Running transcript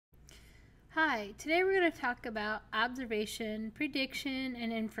Hi, today we're going to talk about observation, prediction,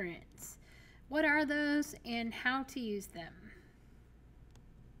 and inference. What are those and how to use them?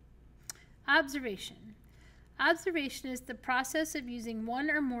 Observation. Observation is the process of using one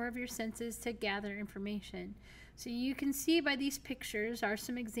or more of your senses to gather information. So you can see by these pictures are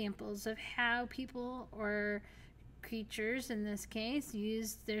some examples of how people or creatures, in this case,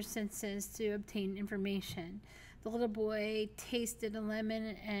 use their senses to obtain information. The little boy tasted a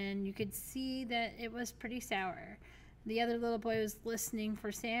lemon and you could see that it was pretty sour. The other little boy was listening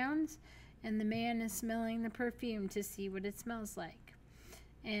for sounds, and the man is smelling the perfume to see what it smells like.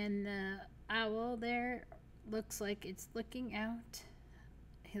 And the owl there looks like it's looking out.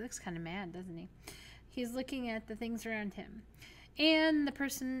 He looks kind of mad, doesn't he? He's looking at the things around him. And the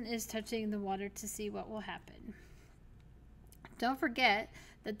person is touching the water to see what will happen. Don't forget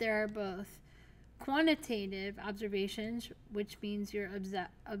that there are both quantitative observations, which means you're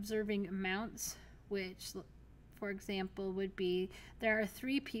observing amounts, which, for example, would be there are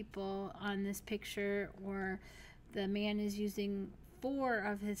 3 people on this picture, or the man is using 4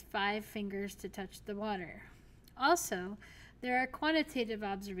 of his 5 fingers to touch the water. Also, there are quantitative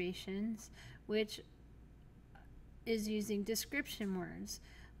observations, which is using description words,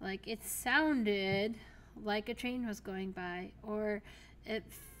 like it sounded like a train was going by, or it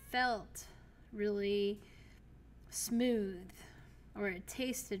felt really smooth, or it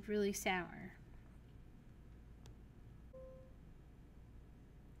tasted really sour.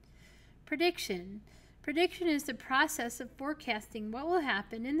 Prediction. Prediction is the process of forecasting what will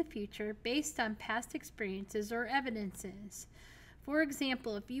happen in the future based on past experiences or evidences. For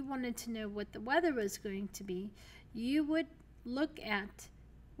example, if you wanted to know what the weather was going to be, you would look at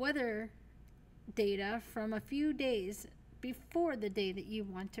weather data from a few days before the day that you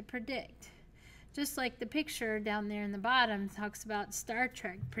want to predict. Just like the picture down there in the bottom talks about Star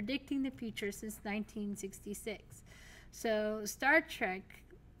Trek predicting the future since 1966. So Star Trek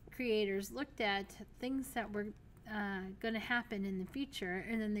creators looked at things that were going to happen in the future,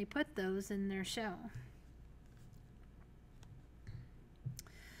 and then they put those in their show.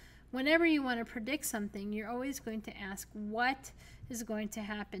 Whenever you want to predict something, you're always going to ask what is going to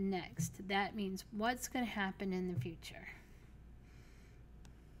happen next. That means what's going to happen in the future.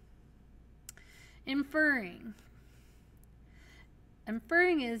 Inferring.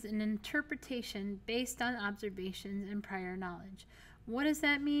 Inferring is an interpretation based on observations and prior knowledge. What does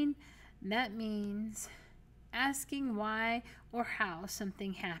that mean? That means asking why or how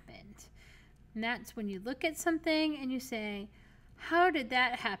something happened. And that's when you look at something and you say, how did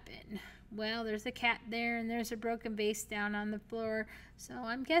that happen? Well, there's a cat there and there's a broken vase down on the floor, so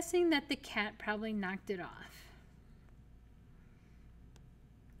I'm guessing that the cat probably knocked it off.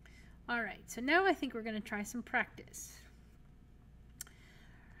 Alright, so now I think we're going to try some practice.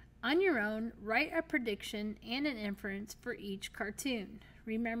 On your own, write a prediction and an inference for each cartoon.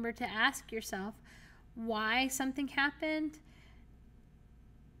 Remember to ask yourself why something happened,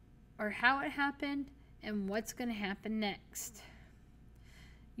 or how it happened, and what's going to happen next.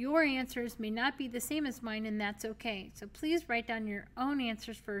 Your answers may not be the same as mine, and that's okay. So please write down your own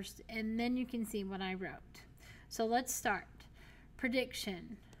answers first, and then you can see what I wrote. So let's start.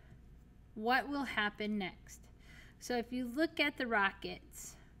 Prediction. What will happen next? So if you look at the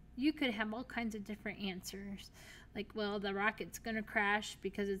rockets, you could have all kinds of different answers. Like, well, the rocket's going to crash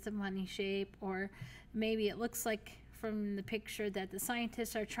because it's a funny shape, or maybe it looks like from the picture that the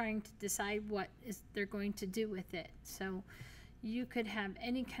scientists are trying to decide what they're going to do with it. So you could have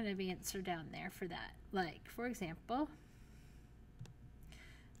any kind of answer down there for that. Like, for example,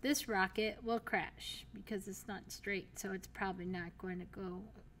 this rocket will crash because it's not straight, so it's probably not going to go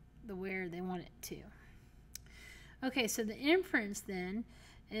the where they want it to. Okay, so the inference then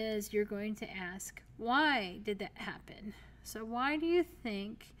is you're going to ask, why did that happen? So why do you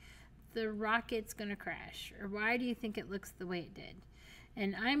think the rocket's going to crash? Or why do you think it looks the way it did?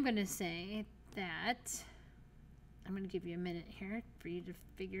 And I'm going to say that I'm going to give you a minute here for you to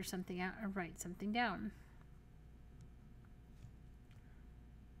figure something out or write something down.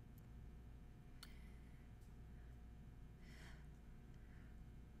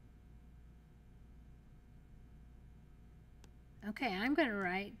 Okay, I'm going to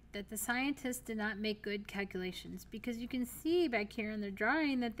write that the scientists did not make good calculations, because you can see back here in the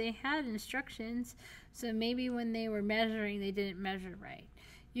drawing that they had instructions, so maybe when they were measuring they didn't measure right.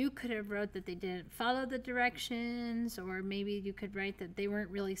 You could have wrote that they didn't follow the directions, or maybe you could write that they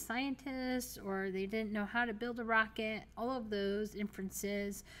weren't really scientists, or they didn't know how to build a rocket. All of those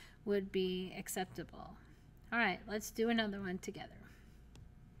inferences would be acceptable. Alright, let's do another one together.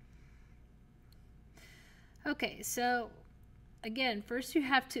 Okay, so again, first you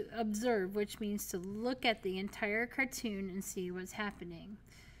have to observe, which means to look at the entire cartoon and see what's happening.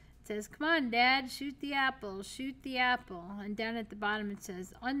 It says, come on, Dad, shoot the apple, shoot the apple. And down at the bottom it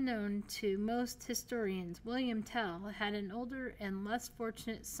says, unknown to most historians, William Tell had an older and less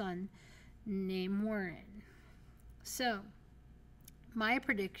fortunate son named Warren. So, my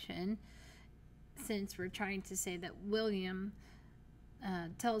prediction, since we're trying to say that William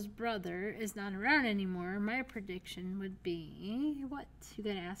Tell's brother is not around anymore, my prediction would be what? You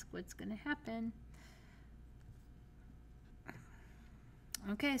gotta ask what's gonna happen.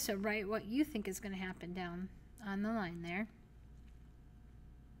 Okay, so write what you think is gonna happen down on the line there.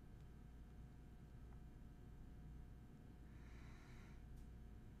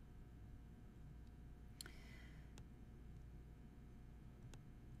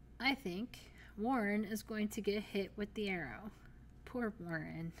 I think Warren is going to get hit with the arrow. Poor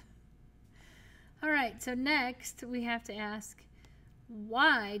Warren. Alright, so next we have to ask,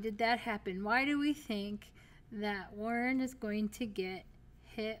 why did that happen? Why do we think that Warren is going to get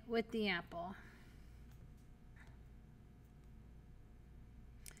hit with the apple?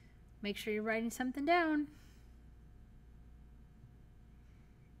 Make sure you're writing something down.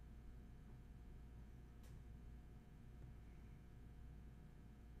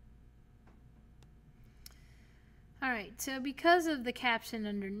 Alright, so because of the caption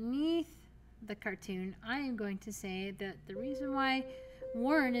underneath the cartoon, I am going to say that the reason why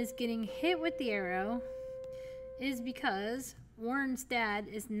Warren is getting hit with the arrow is because Warren's dad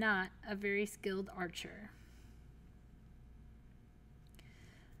is not a very skilled archer.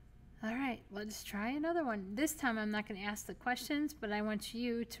 Alright, let's try another one. This time I'm not going to ask the questions, but I want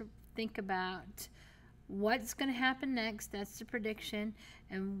you to think about what's going to happen next. That's the prediction.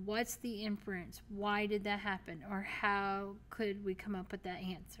 And what's the inference? Why did that happen? Or how could we come up with that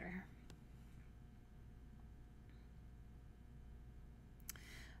answer?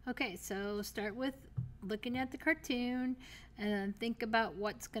 Okay, so start with looking at the cartoon and then think about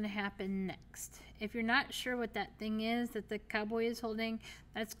what's going to happen next. If you're not sure what that thing is that the cowboy is holding,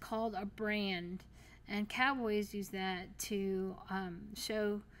 that's called a brand. And cowboys use that to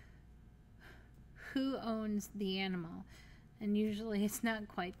show who owns the animal, and usually it's not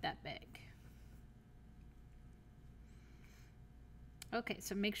quite that big. Okay,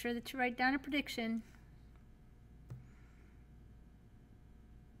 so make sure that you write down a prediction.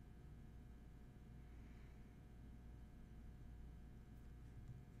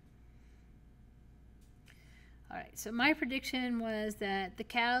 Alright, so my prediction was that the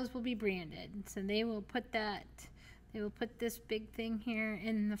cows will be branded. So they will put this big thing here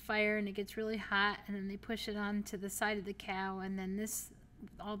in the fire and it gets really hot, and then they push it onto the side of the cow, and then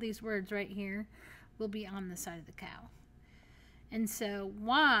all these words right here will be on the side of the cow. And so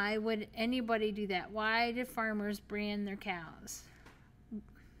why would anybody do that? Why do farmers brand their cows?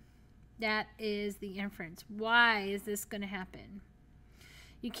 That is the inference. Why is this going to happen?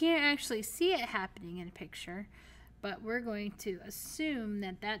 You can't actually see it happening in a picture, but we're going to assume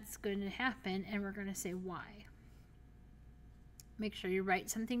that that's going to happen, and we're going to say why. Make sure you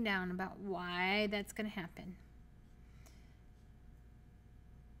write something down about why that's going to happen.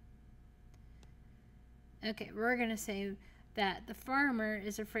 Okay, we're going to say that the farmer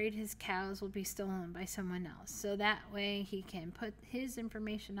is afraid his cows will be stolen by someone else. So that way he can put his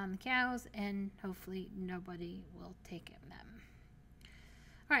information on the cows and hopefully nobody will take them.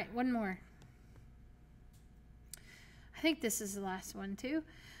 All right, one more. I think this is the last one too.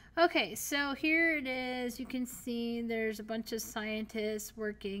 Okay, so here it is. You can see there's a bunch of scientists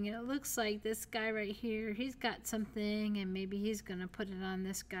working, and it looks like this guy right here, he's got something, and maybe he's going to put it on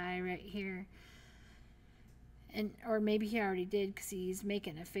this guy right here. Or maybe he already did because he's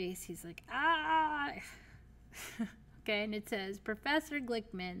making a face. He's like, ah! Okay, and it says, Professor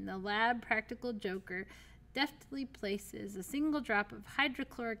Glickman, the lab practical joker, deftly places a single drop of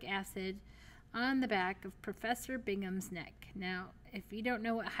hydrochloric acid on the back of Professor Bingham's neck. Now, if you don't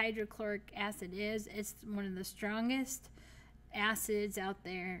know what hydrochloric acid is, it's one of the strongest acids out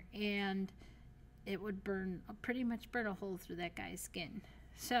there, and it would pretty much burn a hole through that guy's skin.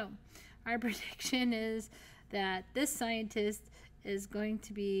 So, our prediction is that this scientist is going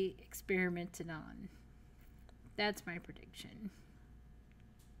to be experimented on. That's my prediction.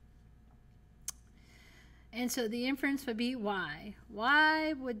 And so the inference would be why?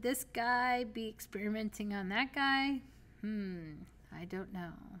 Why would this guy be experimenting on that guy? I don't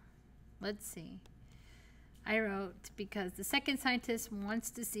know. Let's see. I wrote, because the second scientist wants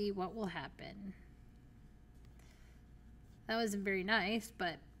to see what will happen. That wasn't very nice,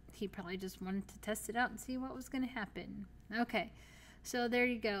 but he probably just wanted to test it out and see what was going to happen. Okay, So there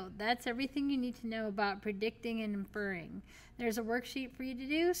you go. That's everything you need to know about predicting and inferring. There's a worksheet for you to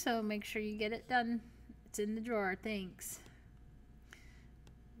do, so make sure you get it done. It's in the drawer. Thanks.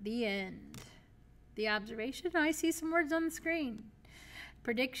 The end. The observation. I see some words on the screen.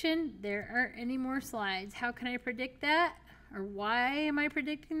 Prediction. There aren't any more slides. How can I predict that? Or why am I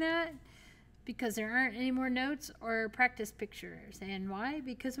predicting that? Because there aren't any more notes or practice pictures. And why?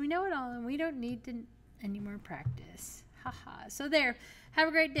 Because we know it all and we don't need any more practice. Haha. So there. Have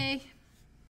a great day.